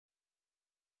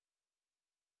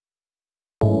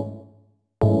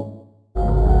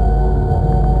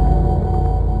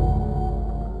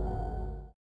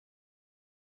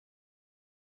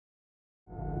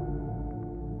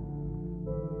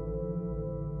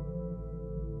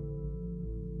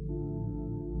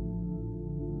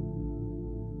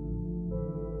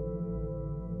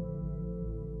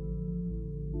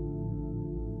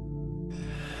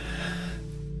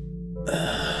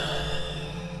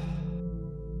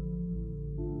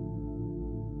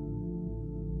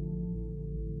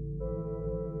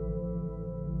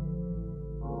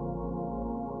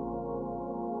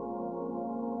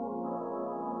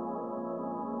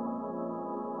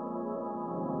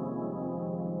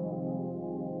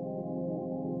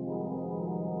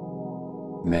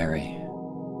Mary,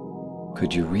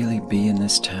 could you really be in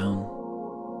this town?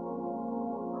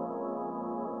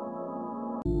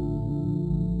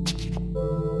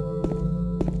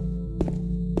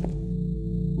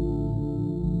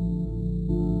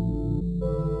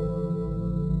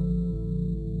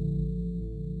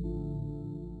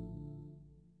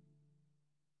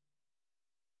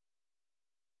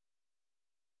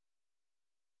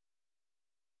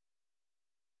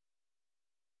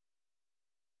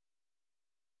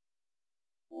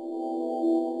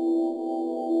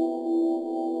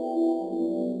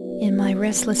 In my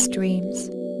restless dreams,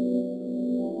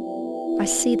 I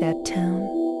see that town,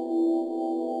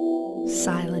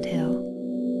 Silent Hill.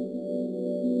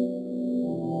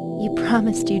 You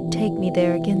promised you'd take me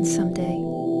there again someday,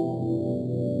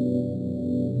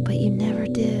 but you never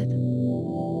did.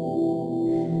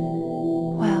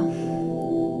 Well,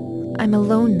 I'm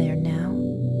alone there now,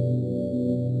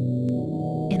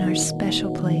 in our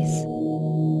special place,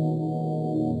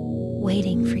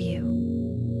 waiting for you.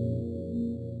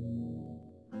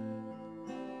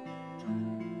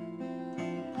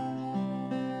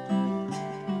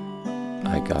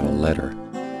 I got a letter.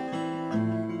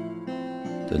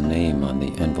 The name on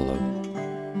the envelope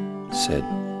said,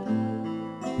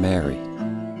 Mary.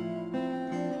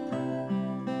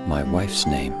 My wife's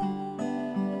name.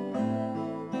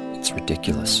 It's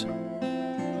ridiculous.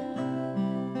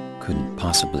 Couldn't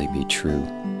possibly be true.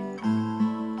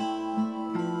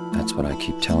 That's what I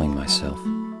keep telling myself.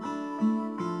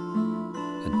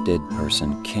 A dead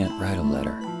person can't write a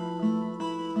letter.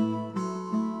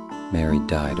 Mary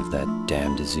died of that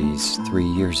damn disease 3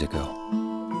 years ago.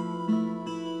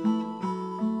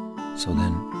 So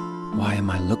then, why am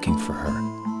I looking for her?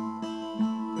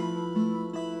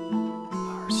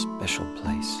 Our special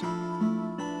place.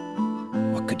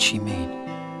 What could she mean?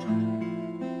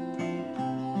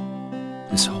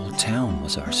 This whole town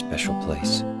was our special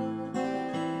place.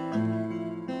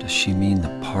 Does she mean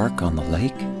the park on the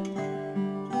lake?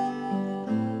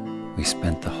 We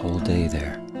spent the whole day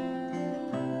there.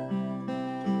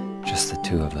 Just the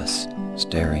two of us,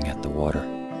 staring at the water.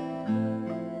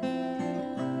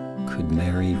 Could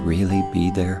Mary really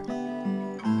be there?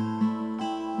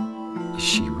 Is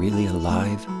she really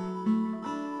alive?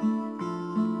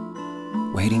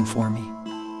 Waiting for me?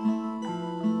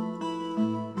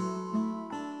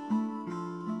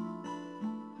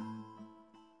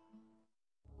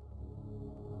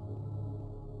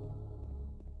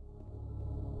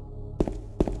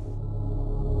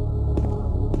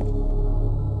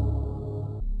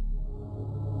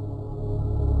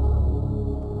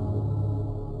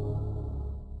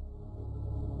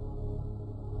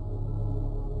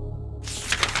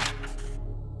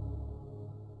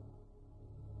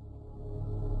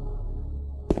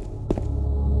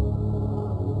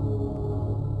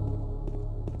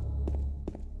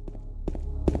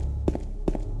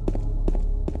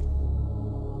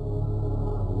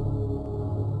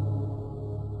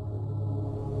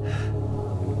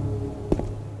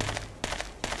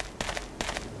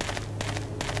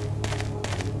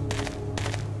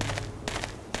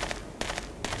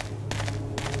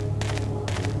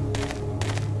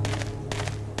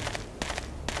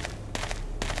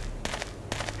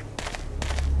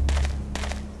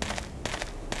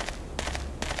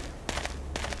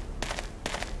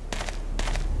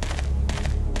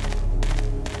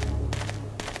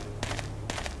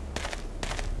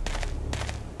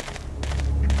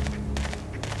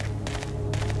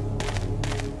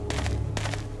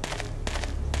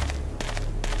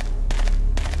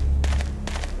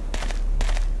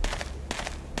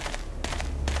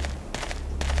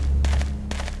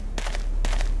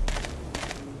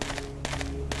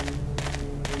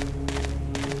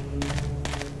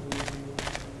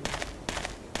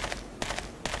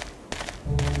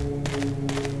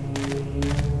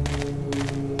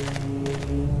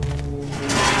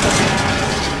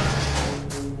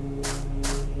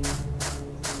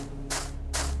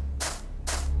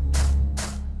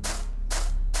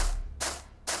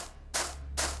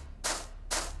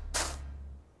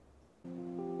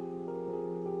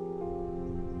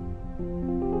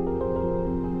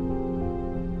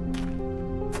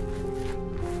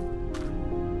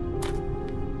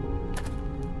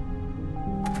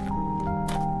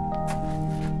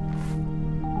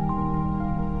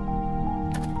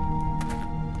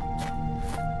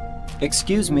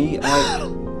 Excuse me,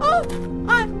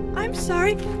 I'm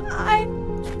sorry.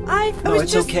 No,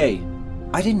 it's okay.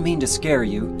 I didn't mean to scare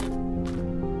you.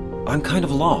 I'm kind of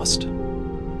lost.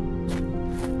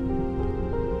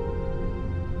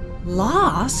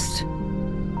 Lost?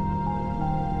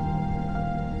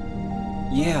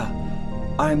 Yeah,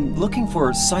 I'm looking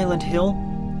for Silent Hill.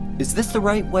 Is this the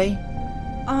right way?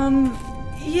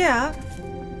 Yeah.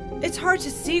 It's hard to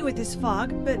see with this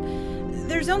fog, but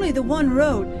there's only the one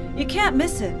road. You can't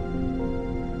miss it.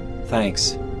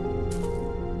 Thanks.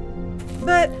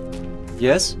 But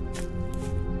Yes?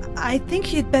 I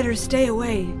think you'd better stay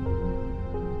away.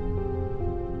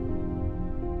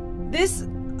 This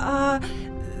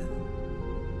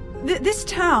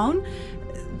town,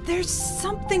 there's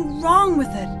something wrong with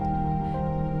it.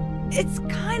 It's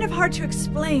kind of hard to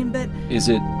explain, but... Is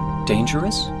it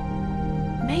dangerous?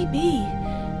 Maybe.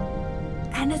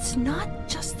 And it's not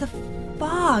just the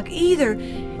fog, either.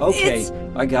 Okay,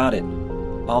 I got it.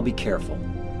 I'll be careful.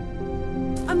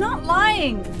 I'm not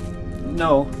lying.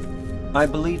 No, I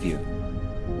believe you.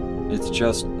 It's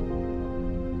just...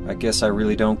 I guess I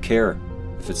really don't care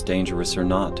if it's dangerous or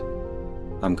not.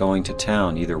 I'm going to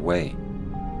town either way.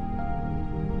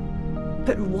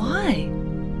 But why?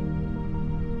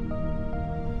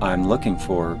 I'm looking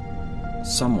for...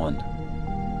 someone.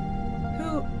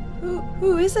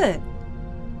 Who is it?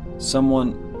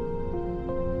 Someone...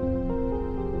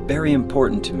 very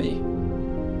important to me.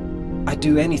 I'd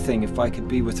do anything if I could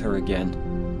be with her again.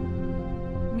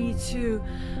 Me too.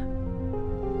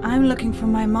 I'm looking for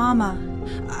my mama.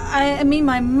 I mean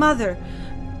my mother.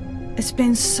 It's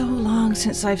been so long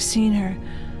since I've seen her.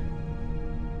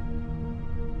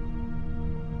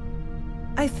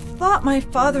 I thought my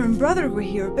father and brother were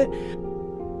here, but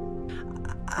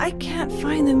I can't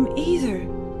find them either.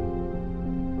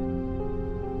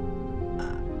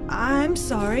 I'm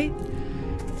sorry.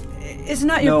 It's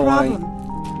not your problem.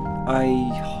 I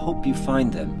hope you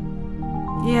find them.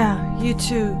 Yeah, you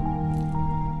too.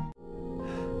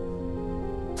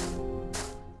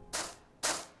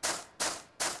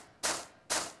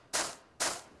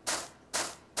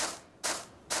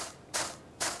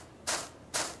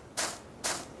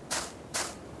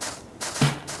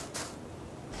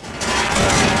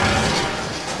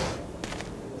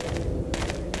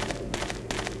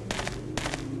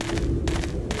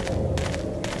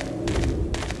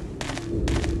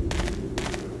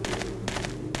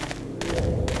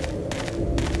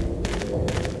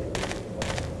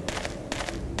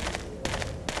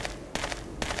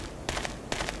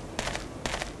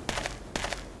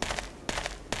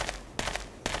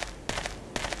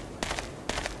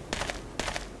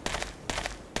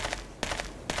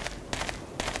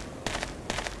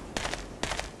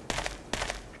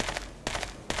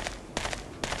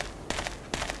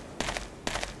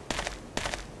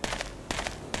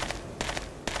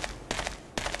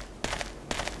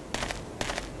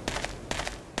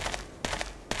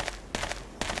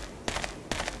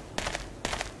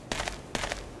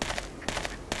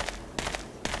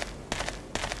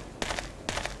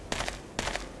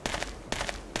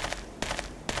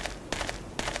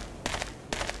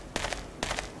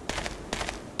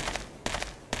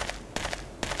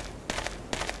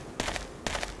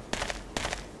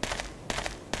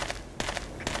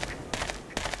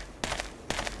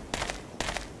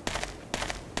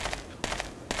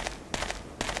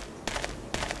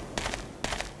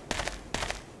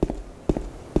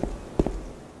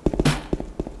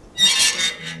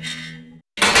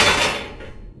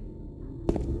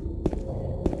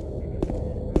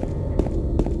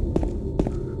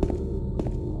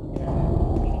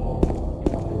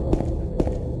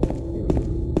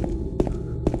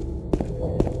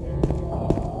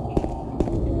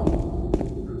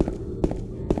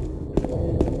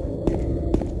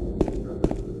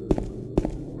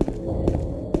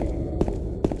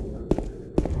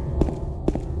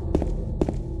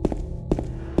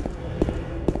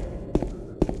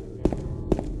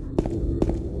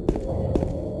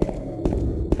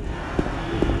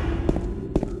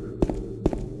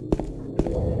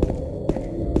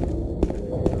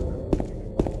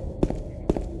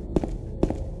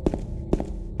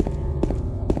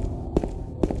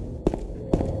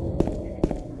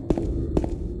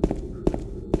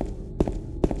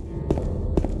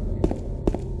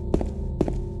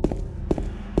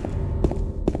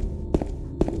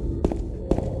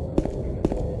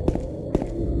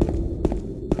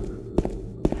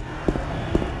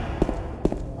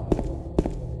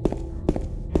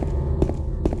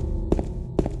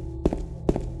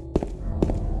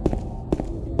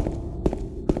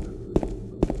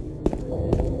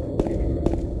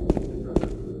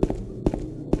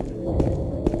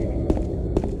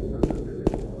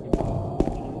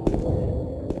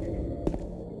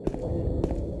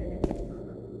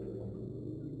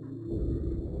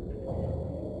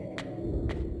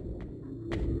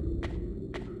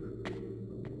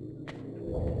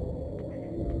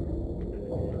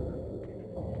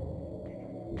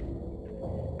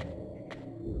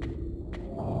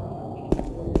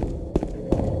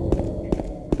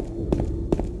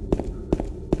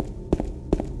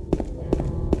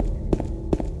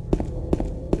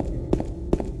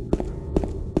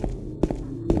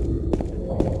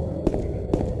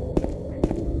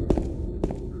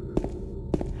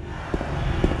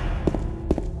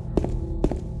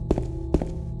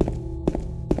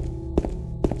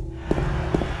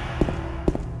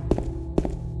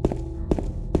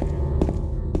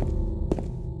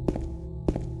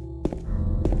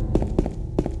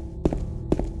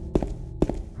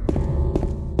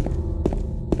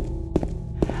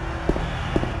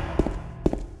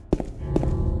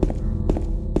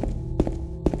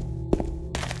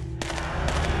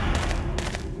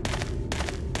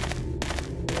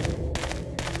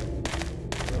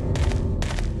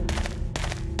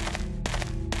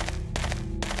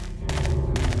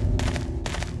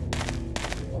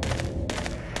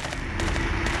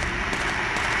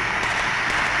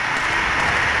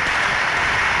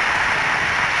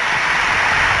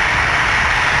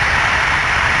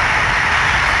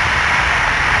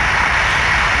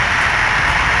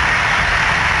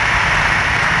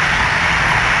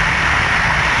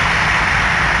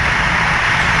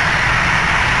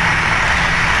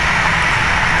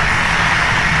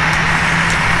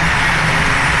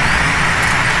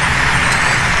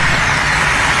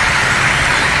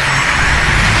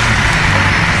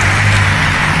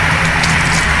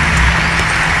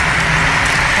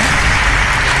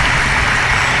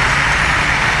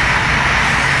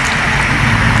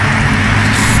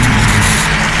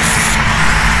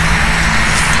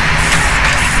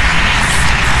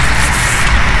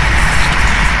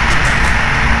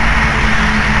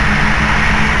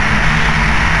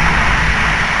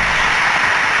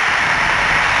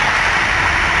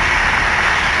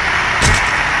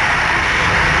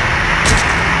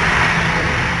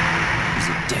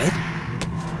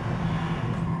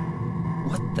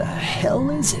 hell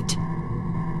is it?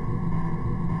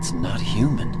 It's not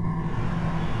human.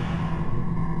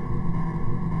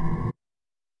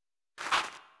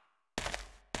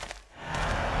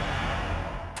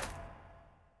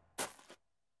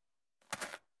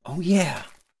 Oh yeah.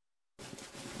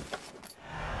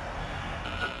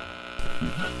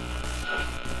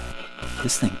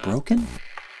 This thing broken?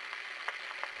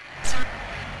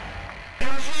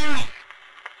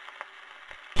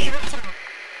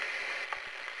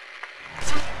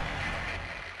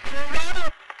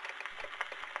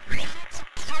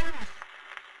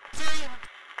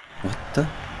 What the?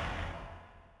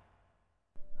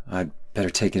 I'd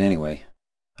better take it anyway.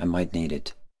 I might need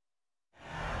it.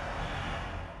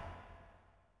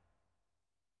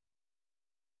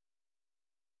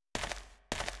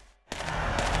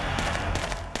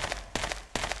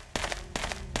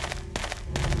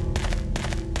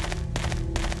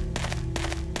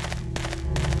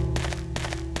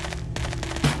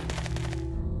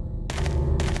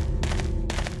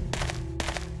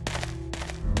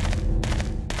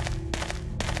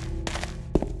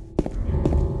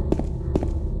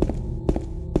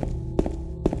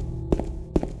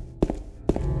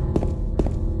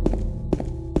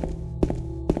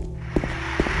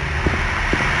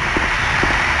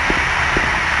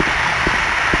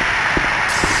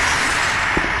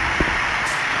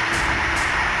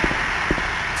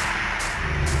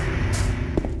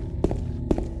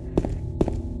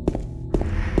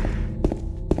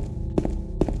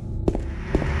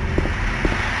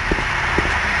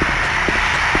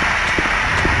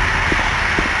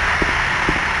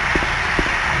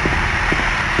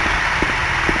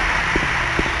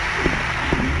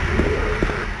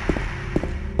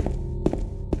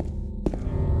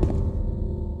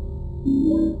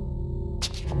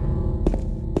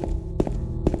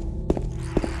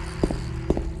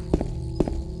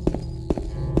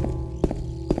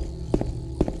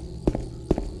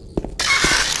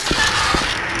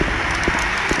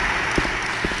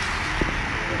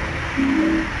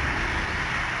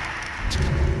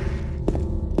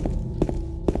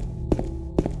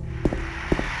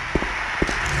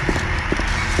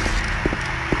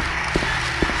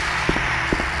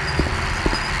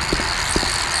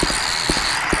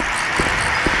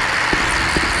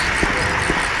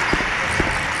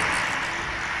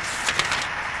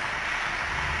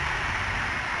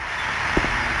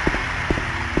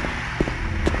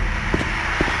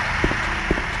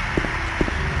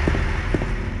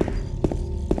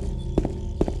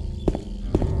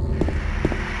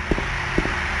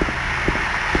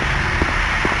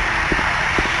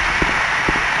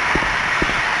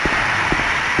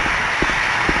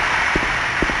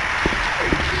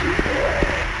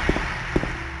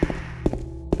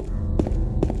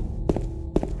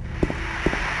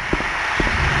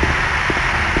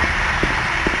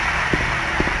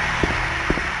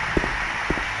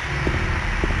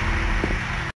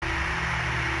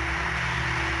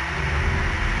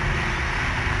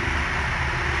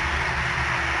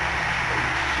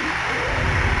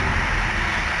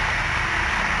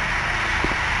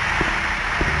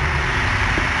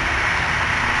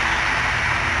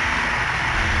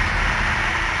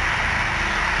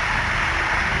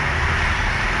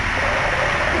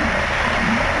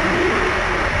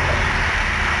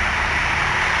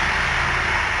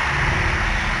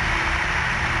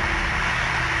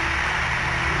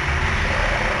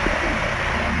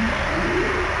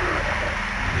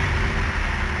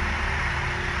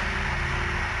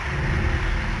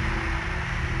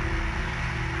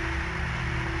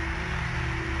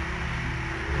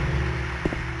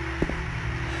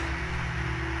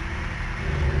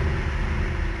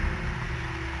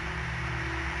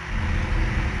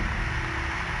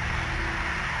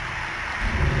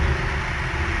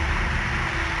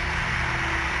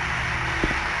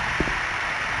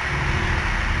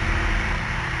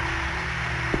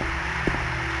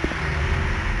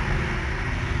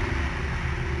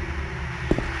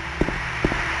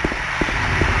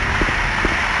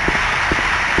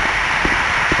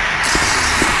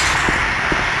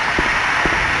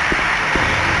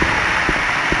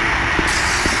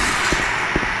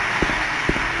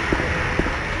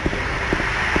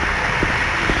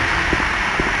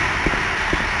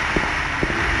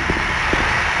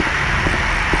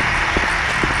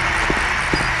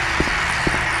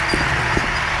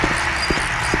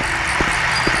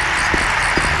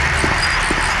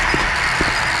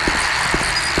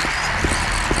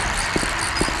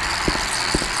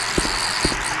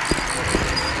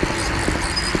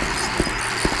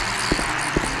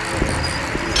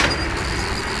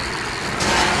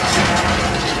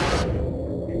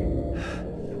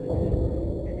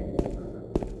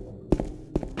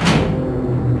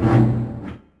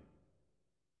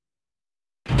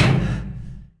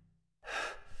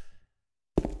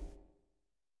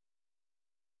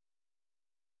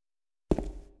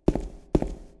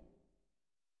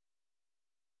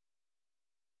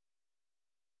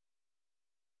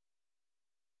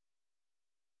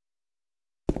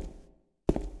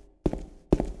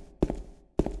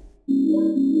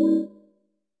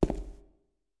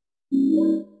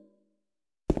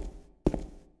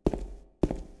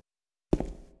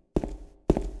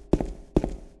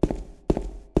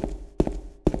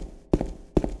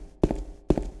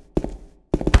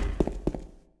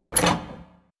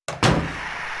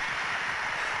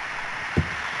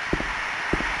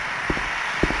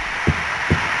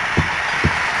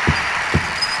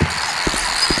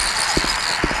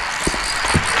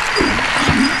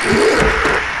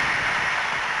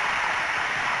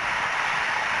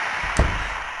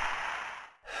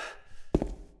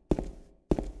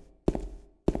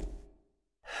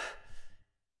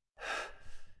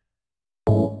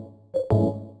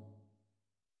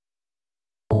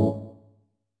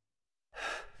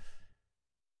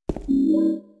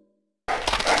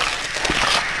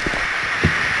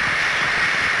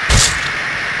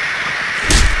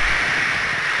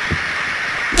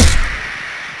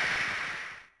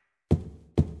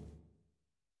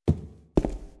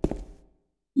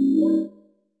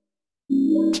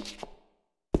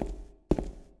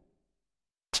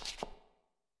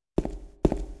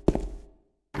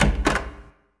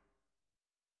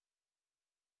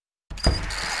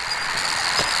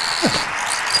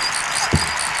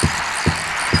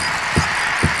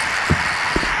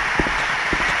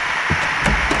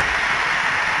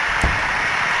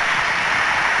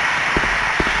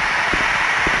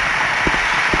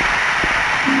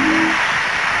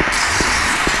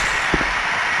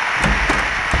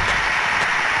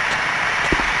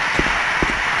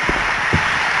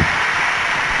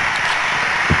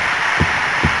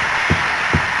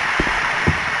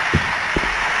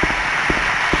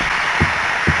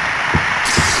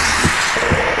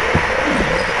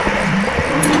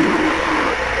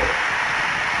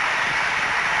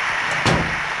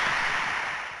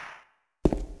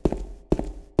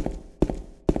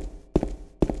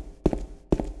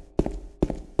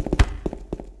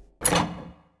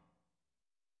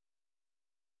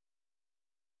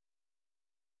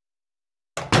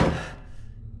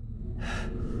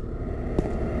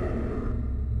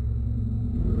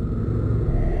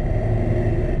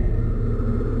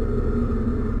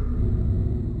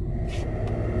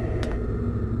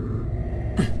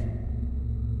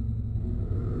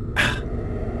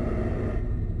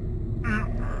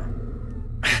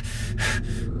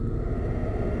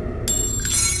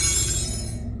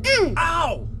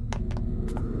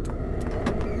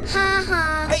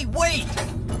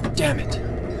 Damn it.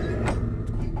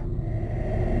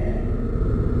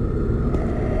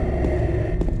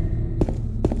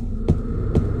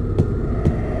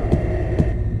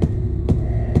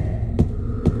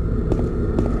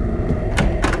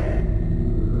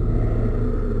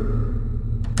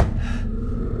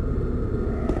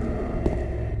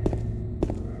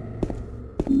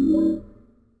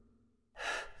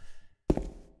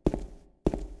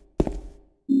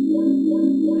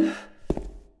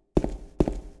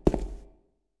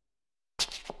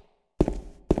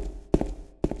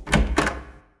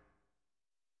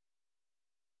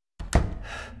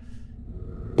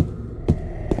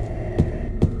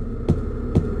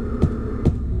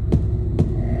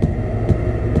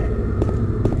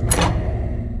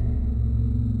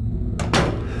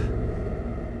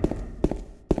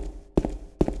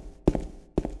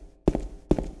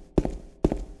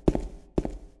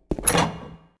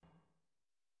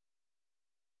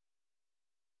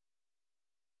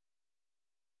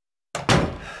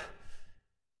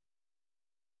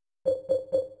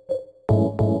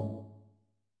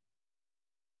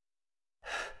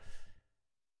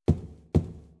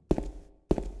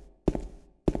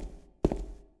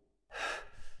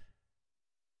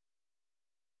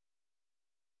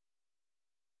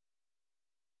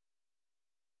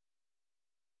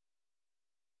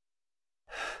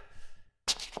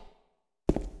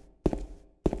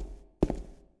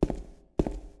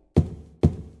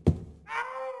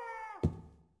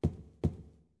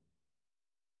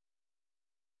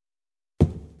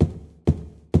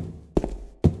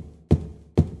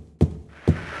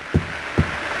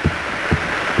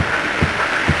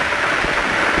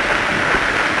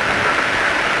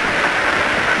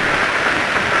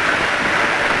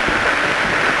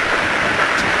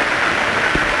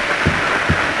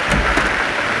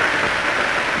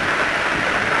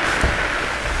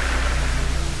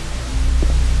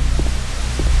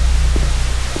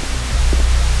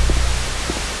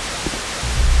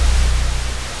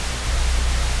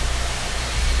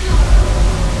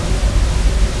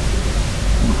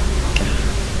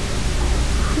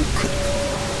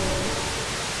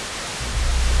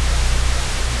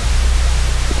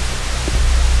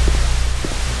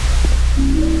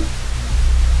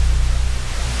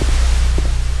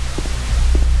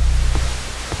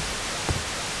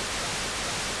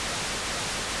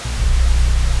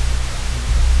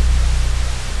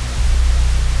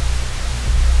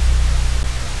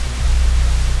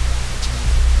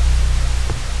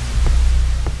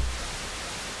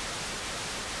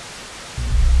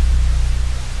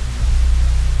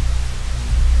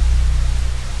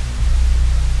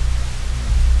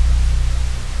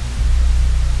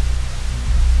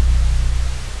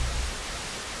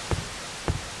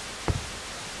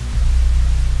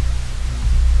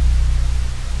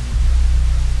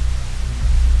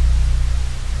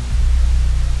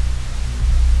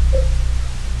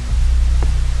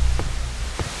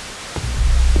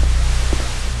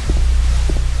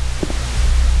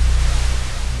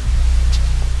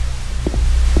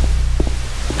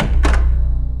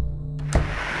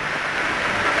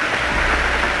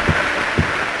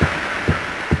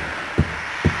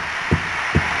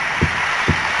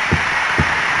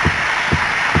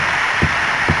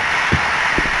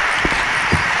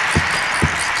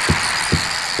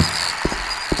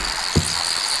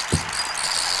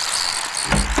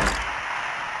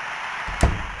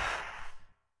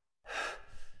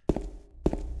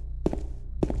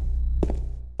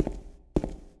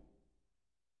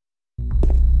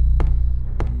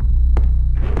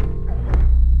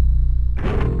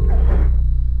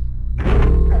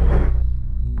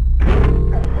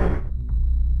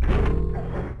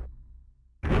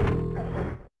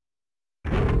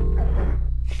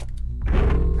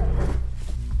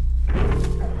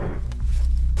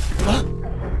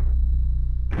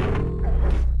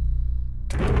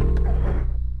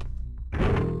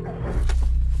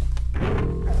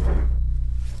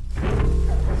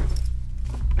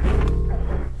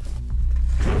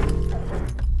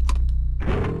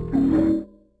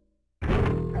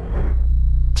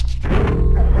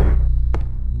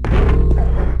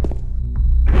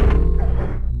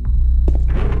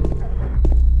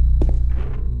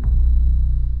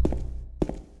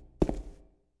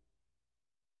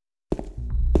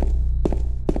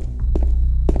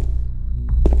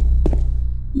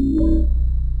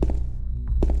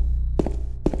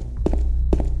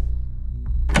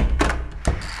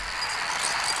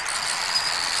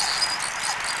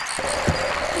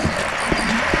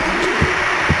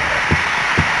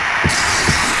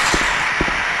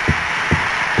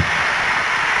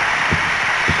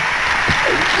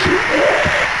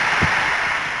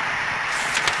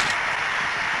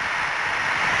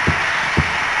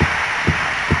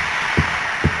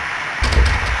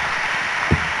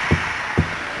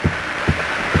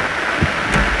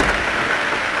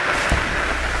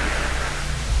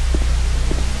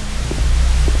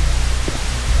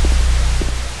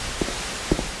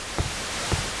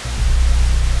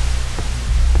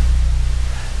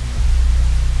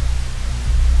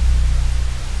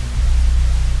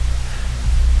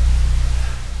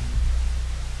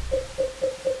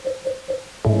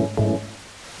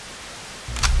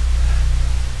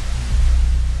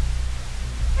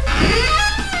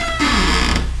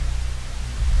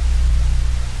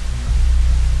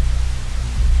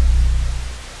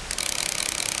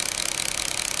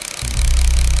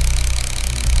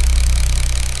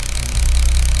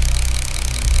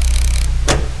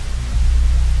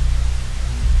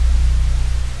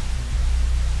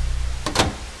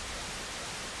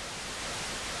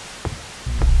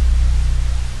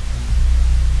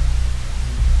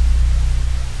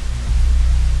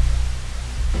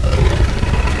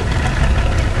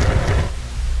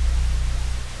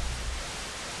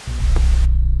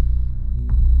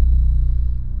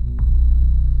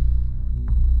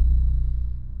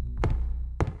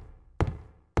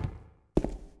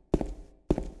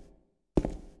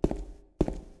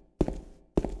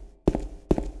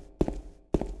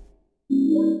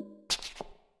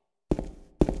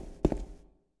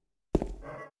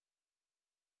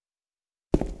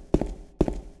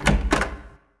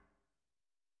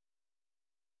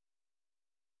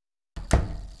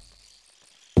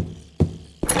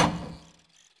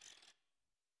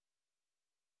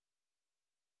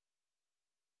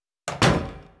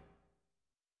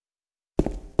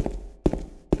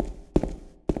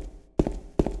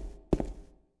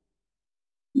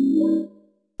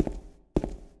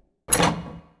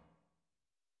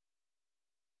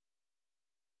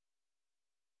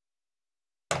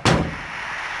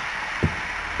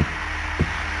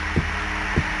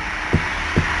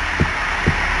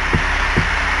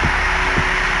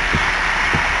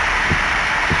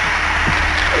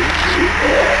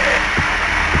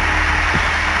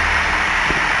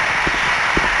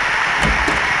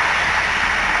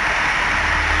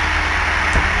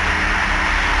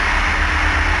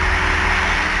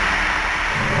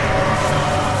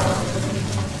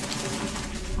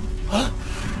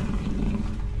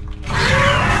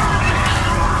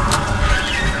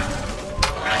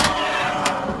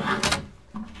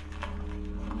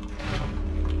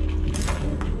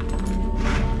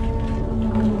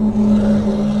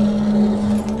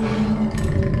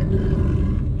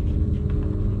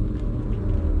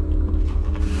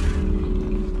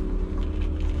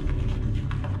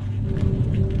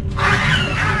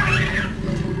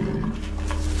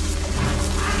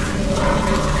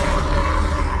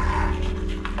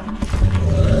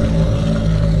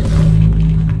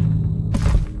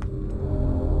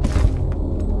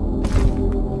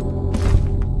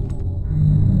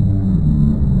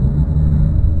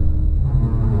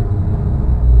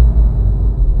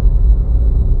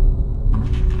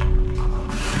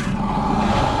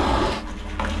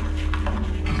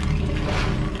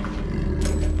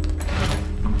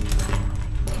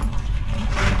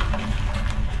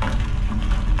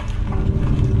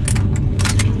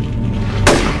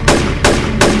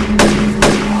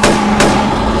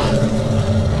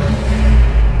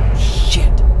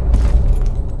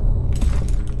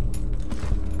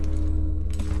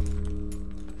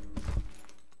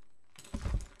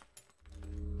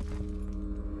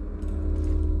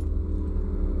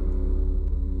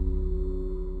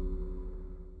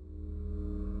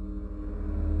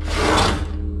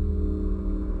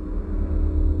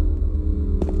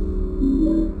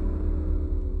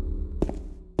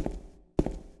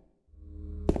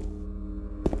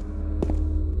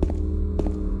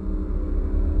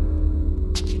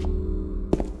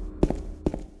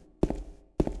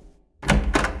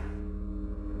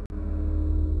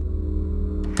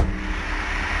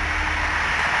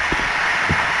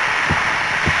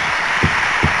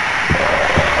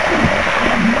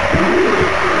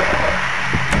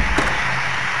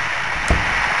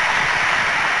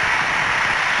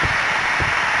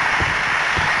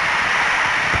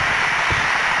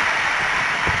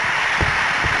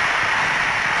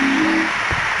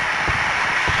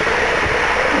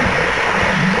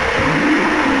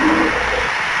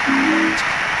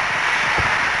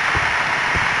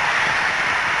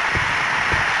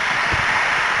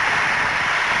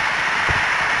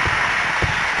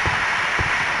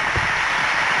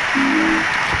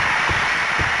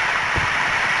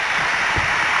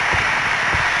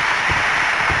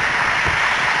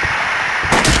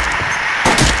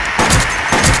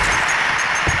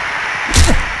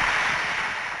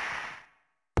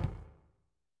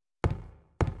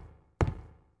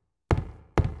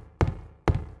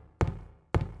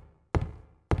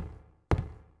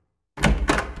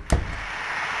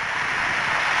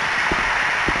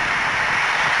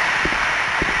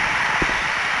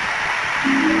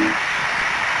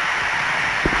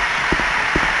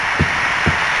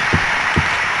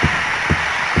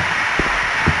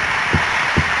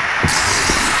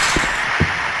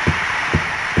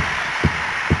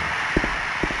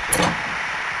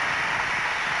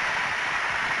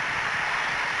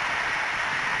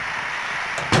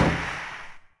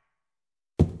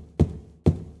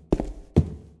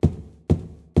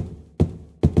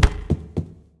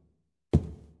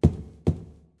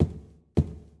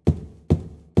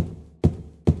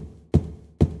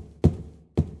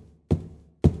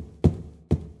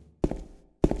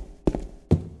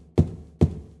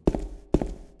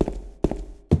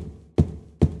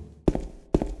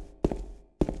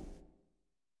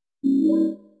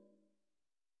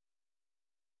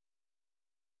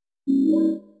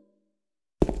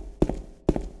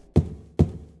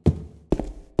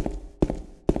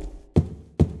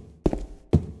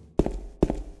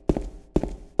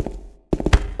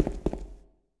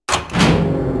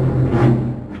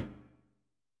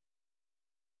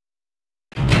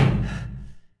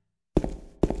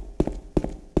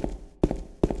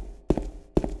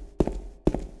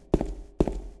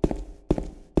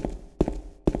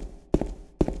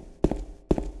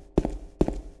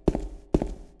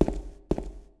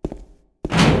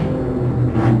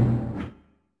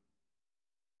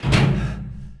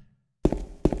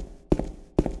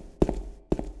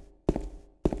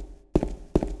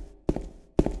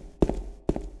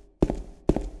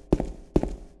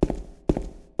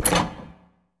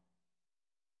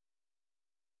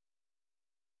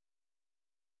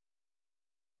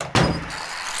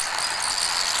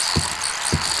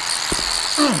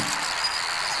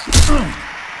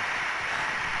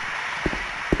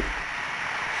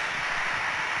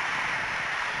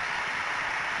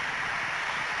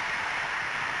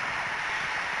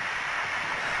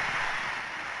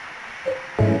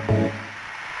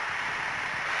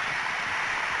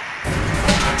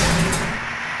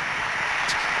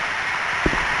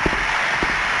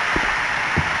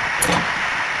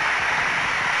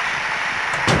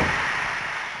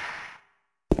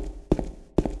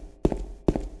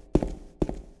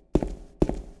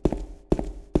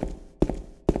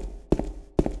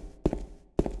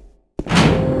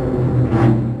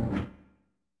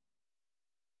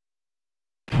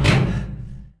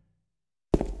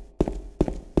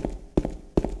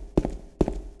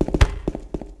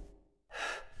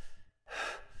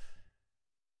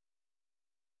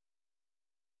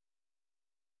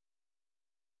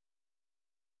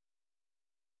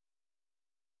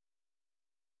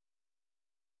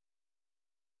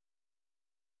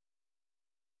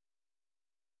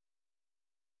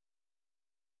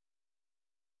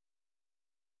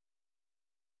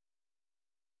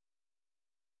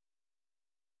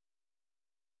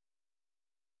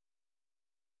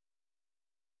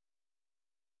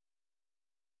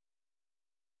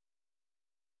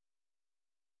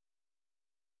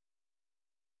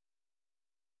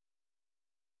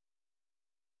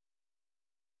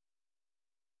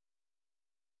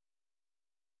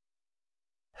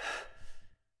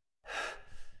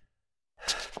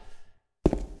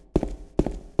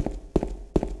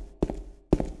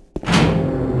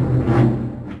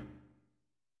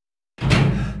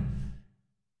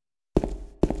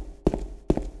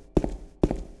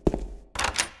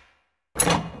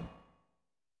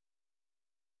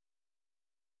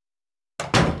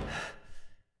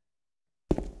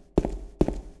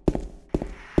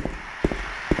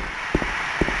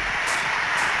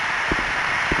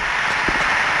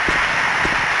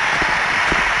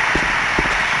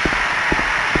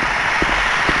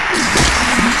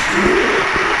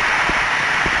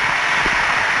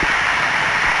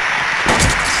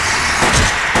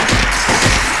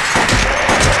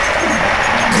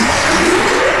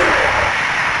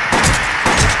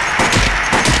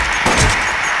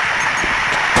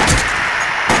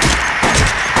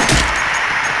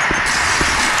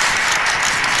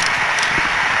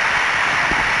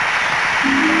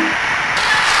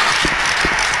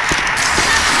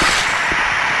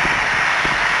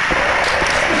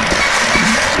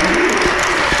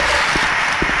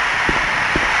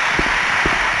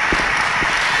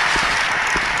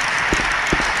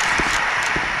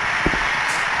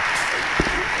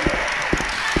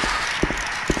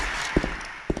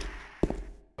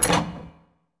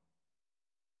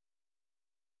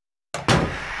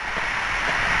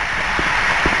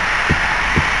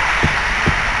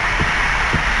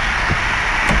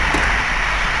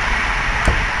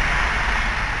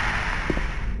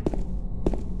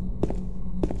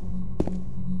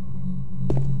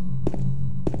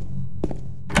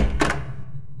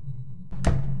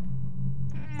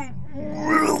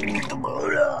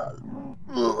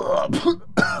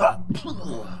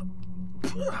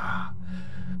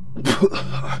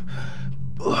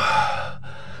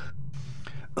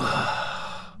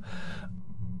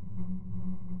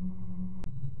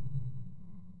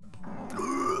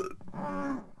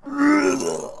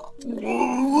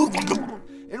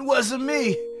 It wasn't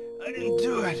me. I didn't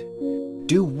do it.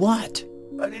 Do what?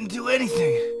 I didn't do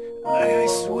anything. I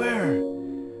swear.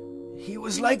 He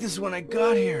was like this when I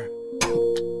got here.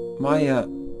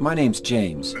 My name's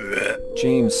James.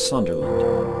 James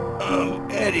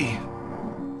Sunderland. Eddie.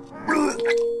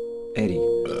 Eddie.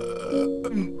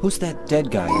 Who's that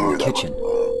dead guy in the kitchen? I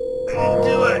didn't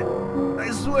do it.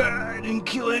 I swear I didn't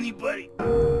kill anybody.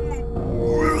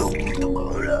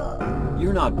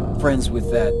 You're not friends with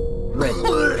that red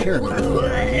pyramid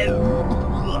thing.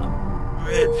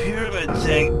 Red pyramid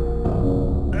thing?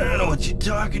 I don't know what you're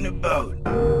talking about.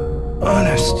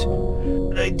 Honest.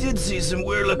 But I did see some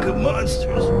weird-looking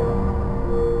monsters.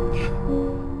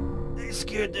 They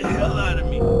scared the hell out of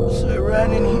me, so I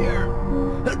ran in here.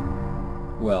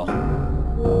 Well,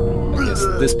 I guess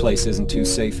this place isn't too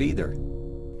safe either.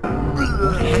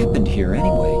 What happened here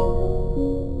anyway?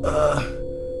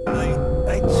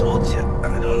 I told you,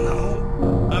 I don't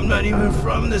know. I'm not even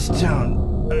from this town.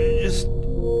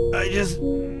 I just...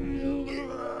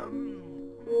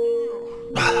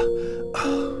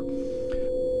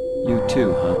 You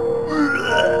too, huh?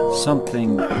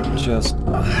 Something just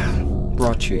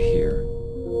brought you here,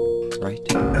 right?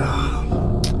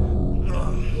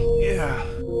 Yeah,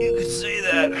 you could say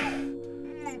that.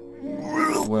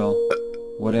 Well,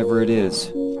 whatever it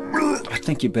is, I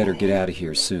think you better get out of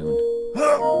here soon.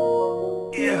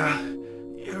 Yeah,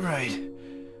 you're right.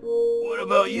 What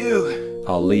about you?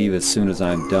 I'll leave as soon as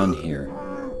I'm done here.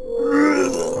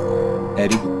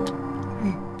 Eddie,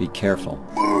 be careful.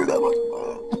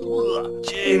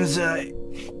 James,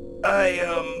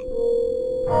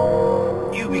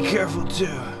 you be careful too.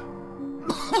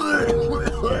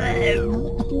 Thank you.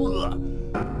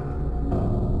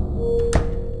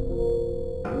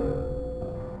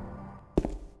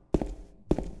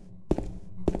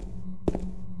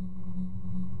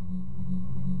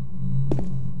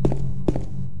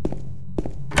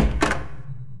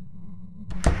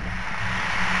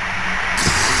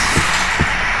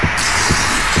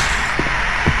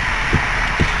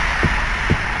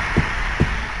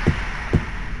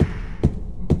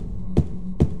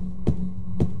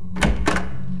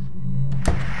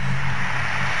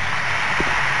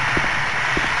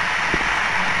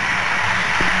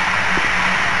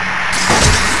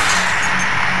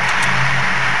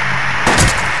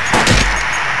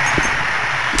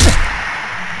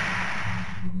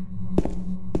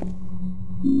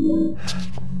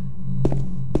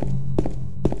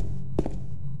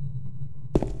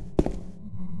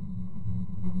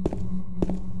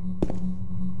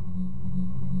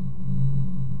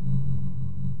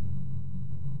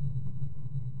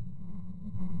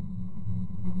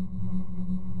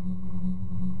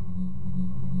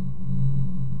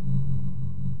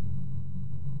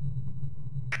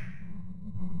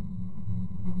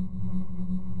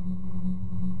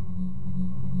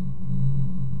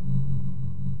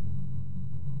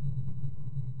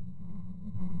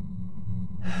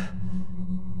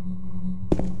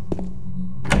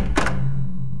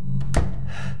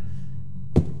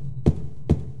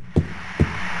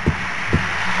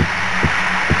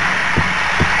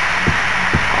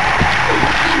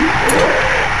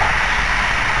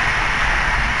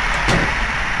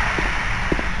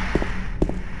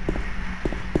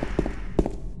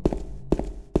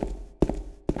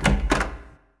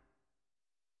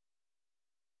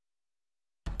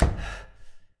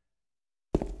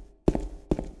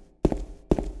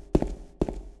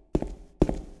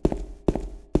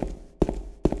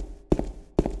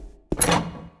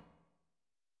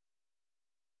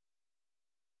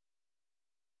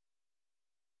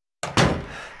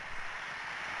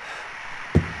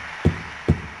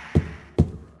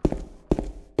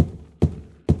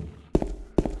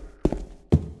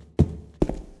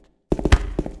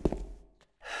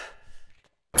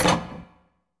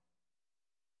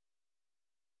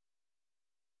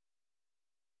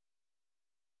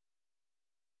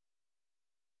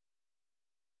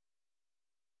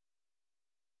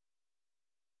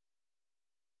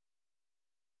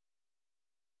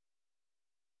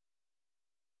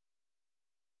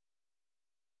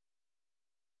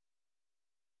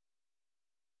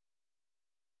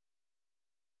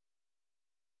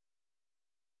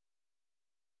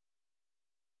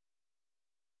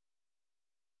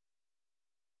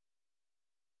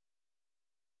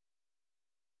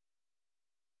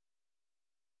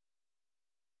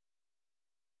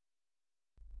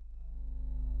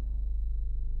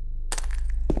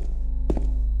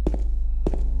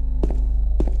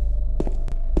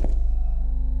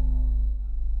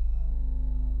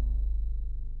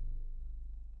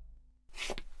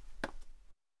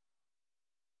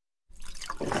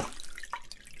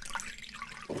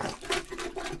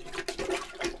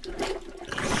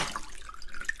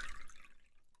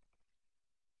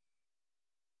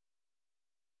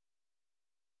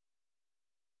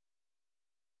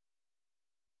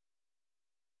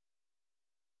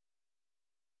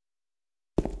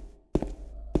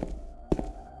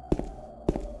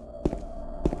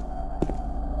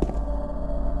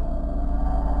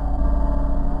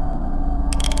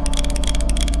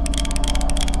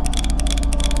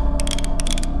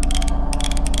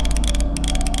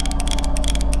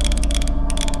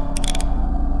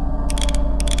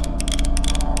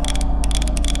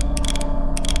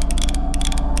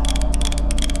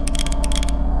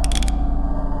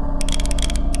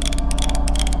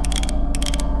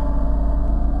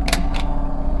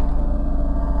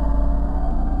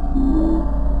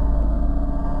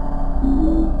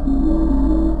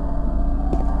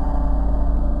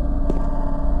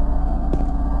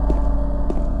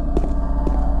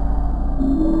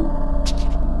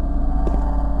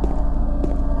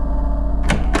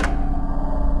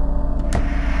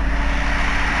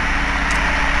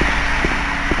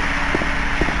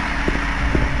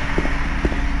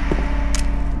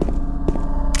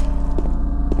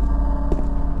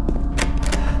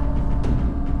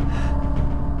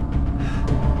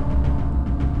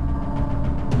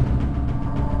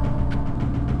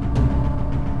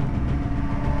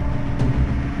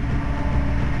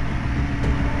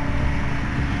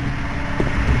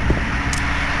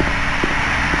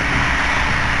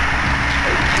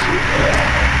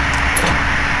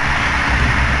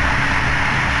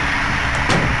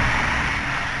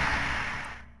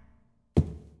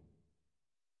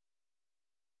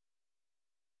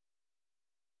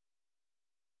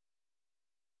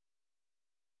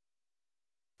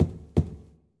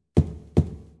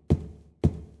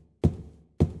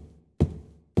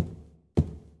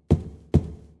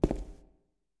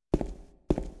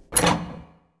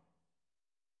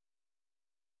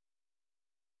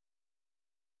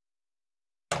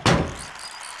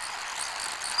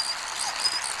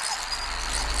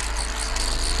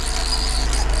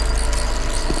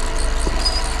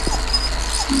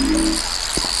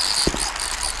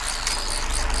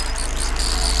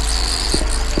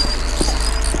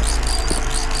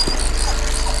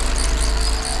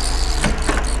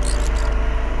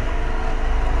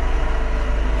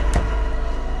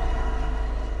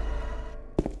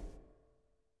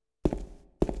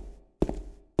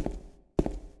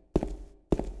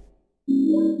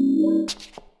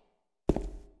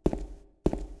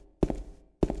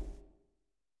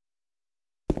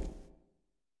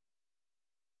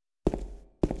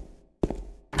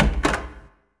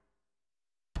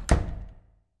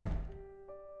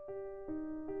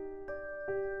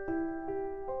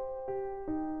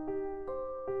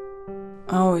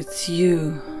 Oh, it's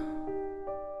you.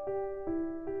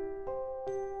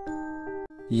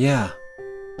 Yeah,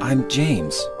 I'm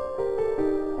James.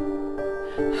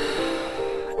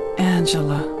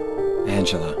 Angela.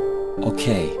 Angela,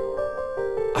 okay.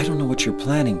 I don't know what you're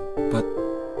planning, but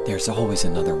there's always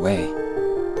another way.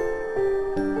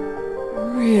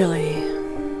 Really?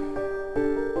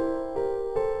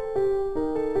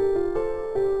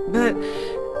 But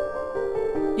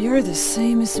you're the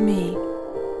same as me.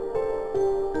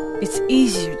 It's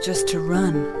easier just to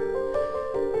run.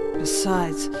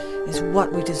 Besides, it's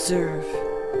what we deserve.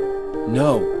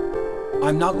 No,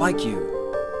 I'm not like you.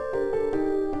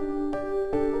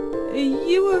 Are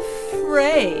you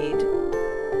afraid?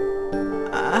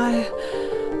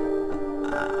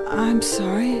 I'm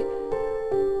sorry.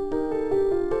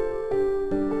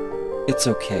 It's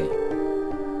okay.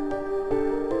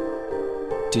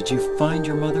 Did you find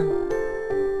your mother?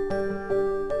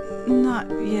 Not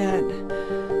yet.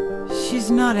 She's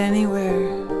not anywhere.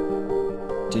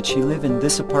 Did she live in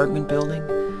this apartment building?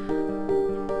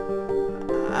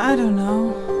 I don't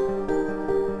know.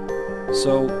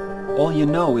 So, all you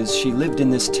know is she lived in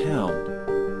this town.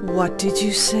 What did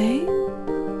you say?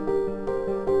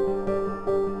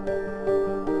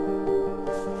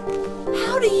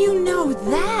 How do you know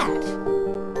that?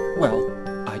 Well,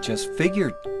 I just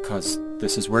figured, 'cause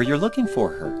this is where you're looking for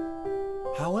her.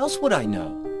 How else would I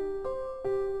know?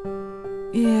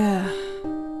 Yeah.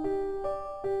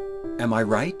 Am I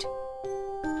right?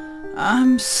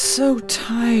 I'm so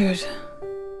tired.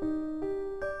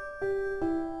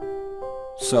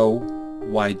 So,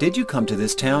 why did you come to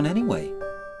this town anyway?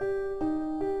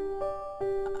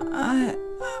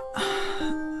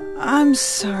 I'm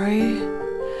sorry.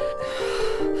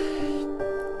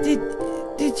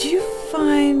 Did you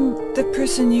find the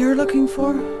person you're looking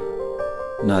for?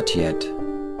 Not yet.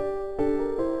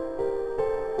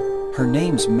 Her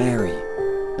name's Mary.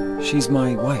 She's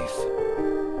my wife.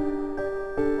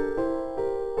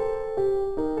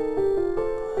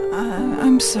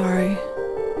 I'm sorry.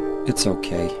 It's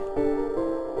okay.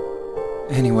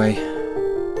 Anyway,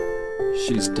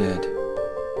 she's dead.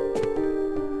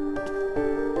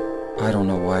 I don't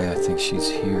know why I think she's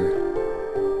here.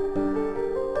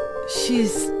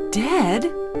 She's dead?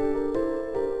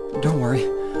 Don't worry.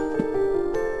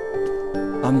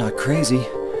 I'm not crazy.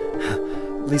 At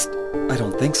least, I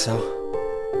don't think so.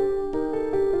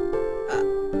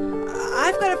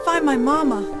 I've got to find my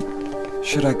mama.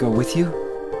 Should I go with you?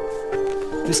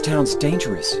 This town's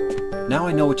dangerous. Now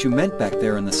I know what you meant back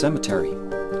there in the cemetery.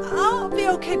 I'll be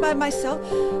okay by myself.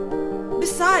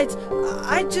 Besides,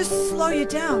 I'd just slow you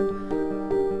down.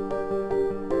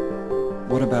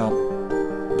 What about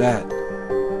that?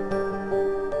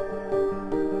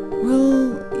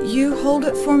 Will you hold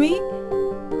it for me?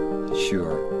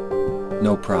 Sure.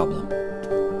 No problem.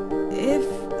 If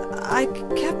I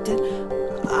kept it,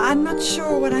 I'm not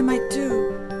sure what I might do.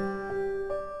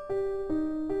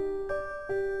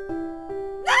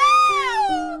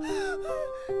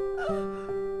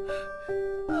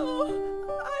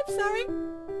 I'm sorry.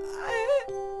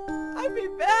 I've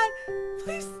been bad.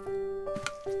 Please,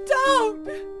 don't!